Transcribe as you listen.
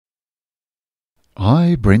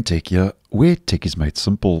Hi, BrenTech here, where tech is made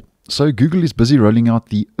simple. So Google is busy rolling out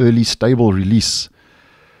the early stable release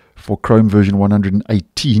for Chrome version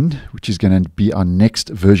 118, which is going to be our next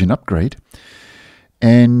version upgrade.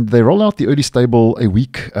 And they roll out the early stable a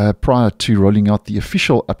week prior to rolling out the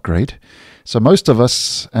official upgrade. So most of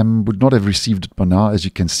us would not have received it by now, as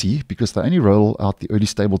you can see, because they only roll out the early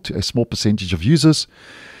stable to a small percentage of users,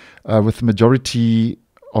 with the majority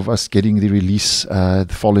of us getting the release the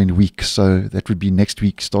following week. So that would be next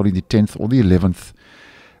week, starting the 10th or the 11th,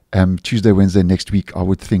 Tuesday, Wednesday next week. I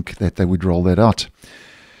would think that they would roll that out.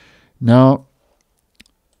 Now,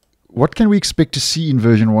 what can we expect to see in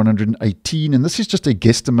version 118? And this is just a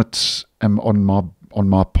guesstimate on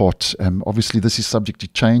my part. Obviously, this is subject to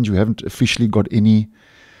change. We haven't officially got any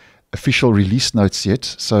official release notes yet,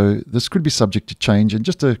 so this could be subject to change. And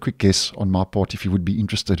just a quick guess on my part, if you would be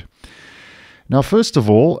interested. Now, first of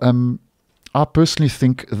all, I personally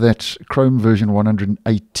think that Chrome version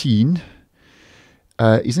 118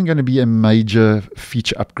 isn't going to be a major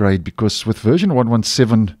feature upgrade, because with version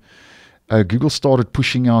 117, Google started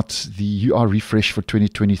pushing out the UI refresh for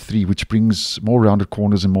 2023, which brings more rounded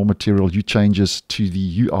corners and more material view changes to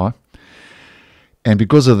the UI. And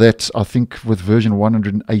because of that, I think with version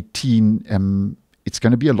 118, it's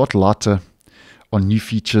going to be a lot lighter on new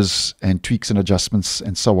features and tweaks and adjustments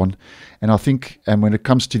and so on. And I think when it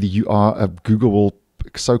comes to the UI, Google will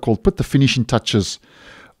so-called put the finishing touches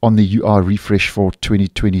on the UI refresh for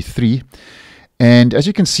 2023. And as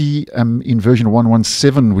you can see in version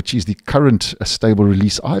 117, which is the current stable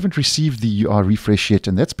release, I haven't received the UI refresh yet.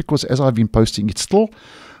 And that's because, as I've been posting, it's still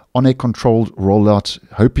on a controlled rollout,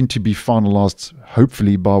 hoping to be finalized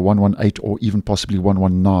hopefully by 118 or even possibly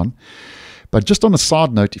 119. But just on a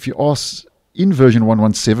side note, if you ask in version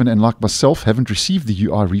 117 and like myself haven't received the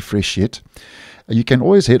UI refresh yet, you can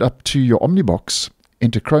always head up to your Omnibox,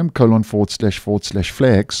 enter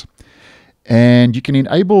Chrome://flags, and you can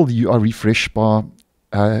enable the UI refresh by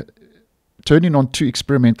turning on two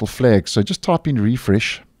experimental flags. So just type in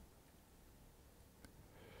refresh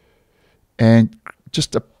and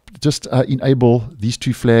just enable these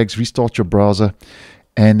two flags, restart your browser,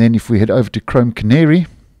 and then if we head over to Chrome Canary,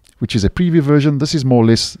 which is a preview version, this is more or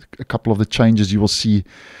less a couple of the changes you will see.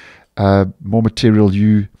 More material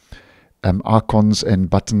view, icons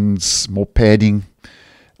and buttons, more padding,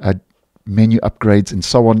 menu upgrades and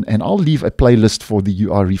so on. And I'll leave a playlist for the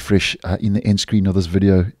UI refresh in the end screen of this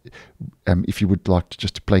video, if you would like to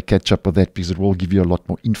just play catch up with that, because it will give you a lot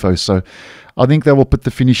more info. So I think they will put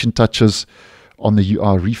the finishing touches on the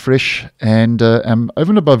UI refresh. And over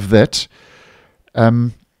and above that,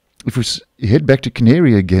 if we head back to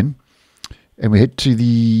Canary again and we head to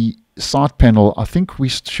the side panel, I think we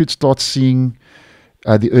should start seeing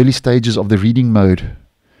the early stages of the reading mode,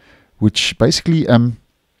 which basically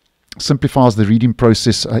simplifies the reading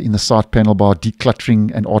process in the side panel by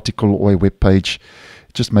decluttering an article or a web page,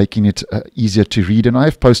 just making it easier to read. And I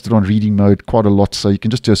have posted on reading mode quite a lot, so you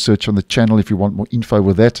can just do a search on the channel if you want more info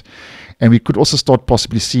with that. And we could also start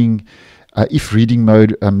possibly seeing, if reading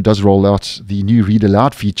mode does roll out, the new read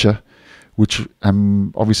aloud feature, which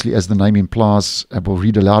obviously, as the name implies, will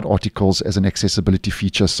read aloud articles as an accessibility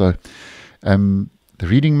feature. So the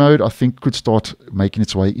reading mode, I think, could start making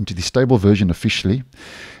its way into the stable version officially.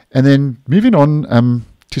 And then moving on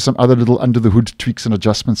to some other little under the hood tweaks and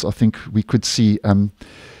adjustments, I think we could see,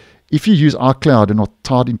 if you use iCloud and are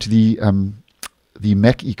tied into the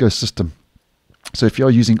Mac ecosystem. So if you're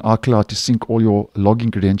using iCloud to sync all your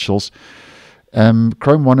login credentials,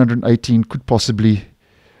 Chrome 118 could possibly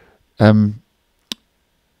roll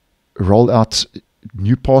out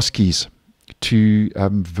new passkeys to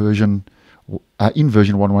in version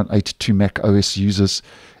 118 to Mac OS users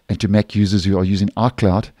and to Mac users who are using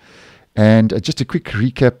iCloud. And just a quick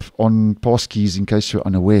recap on passkeys in case you're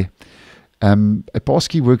unaware. A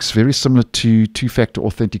passkey works very similar to two-factor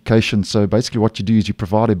authentication. So basically what you do is you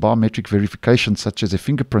provide a biometric verification such as a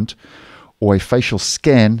fingerprint or a facial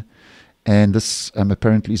scan, and this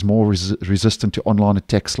apparently is more resistant to online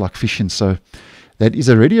attacks like phishing. So that is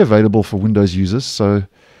already available for Windows users. So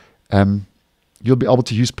you'll be able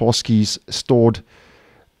to use passkeys stored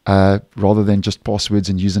rather than just passwords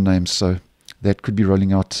and usernames. So that could be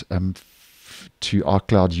rolling out to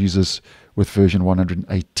iCloud users with version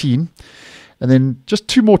 118. And then just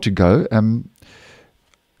two more to go.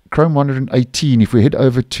 Chrome 118, if we head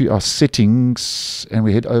over to our settings and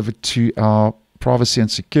we head over to our privacy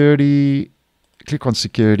and security, click on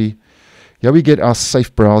security, here we get our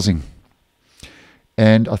safe browsing.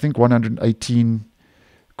 And I think 118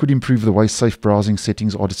 could improve the way safe browsing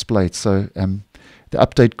settings are displayed. So the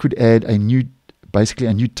update could add basically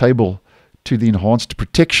a new table to the enhanced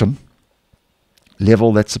protection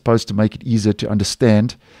level that's supposed to make it easier to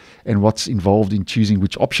understand and what's involved in choosing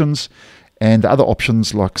which options. And the other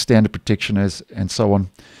options like standard protection and so on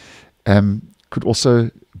could also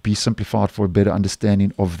be simplified for a better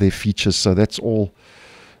understanding of their features. So that's all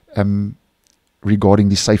regarding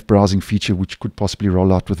the safe browsing feature, which could possibly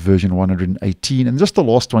roll out with version 118. And just the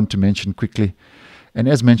last one to mention quickly, and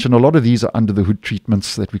as mentioned, a lot of these are under the hood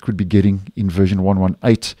treatments that we could be getting in version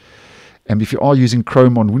 118. And if you are using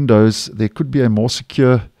Chrome on Windows, there could be a more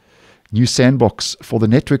secure new sandbox for the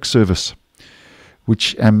network service,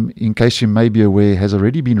 which, in case you may be aware, has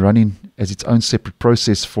already been running as its own separate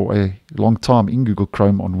process for a long time in Google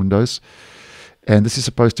Chrome on Windows. And this is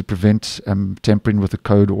supposed to prevent tampering with the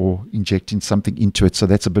code or injecting something into it. So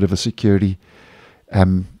that's a bit of a security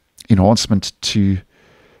enhancement to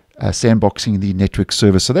sandboxing the network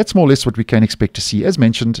service. So that's more or less what we can expect to see. As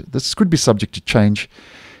mentioned, this could be subject to change.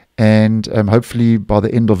 And hopefully by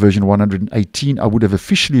the end of version 118, I would have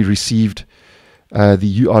officially received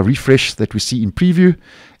the UI refresh that we see in preview.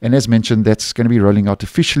 And as mentioned, that's going to be rolling out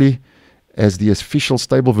officially as the official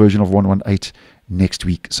stable version of 118 next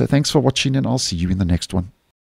week. So thanks for watching, and I'll see you in the next one.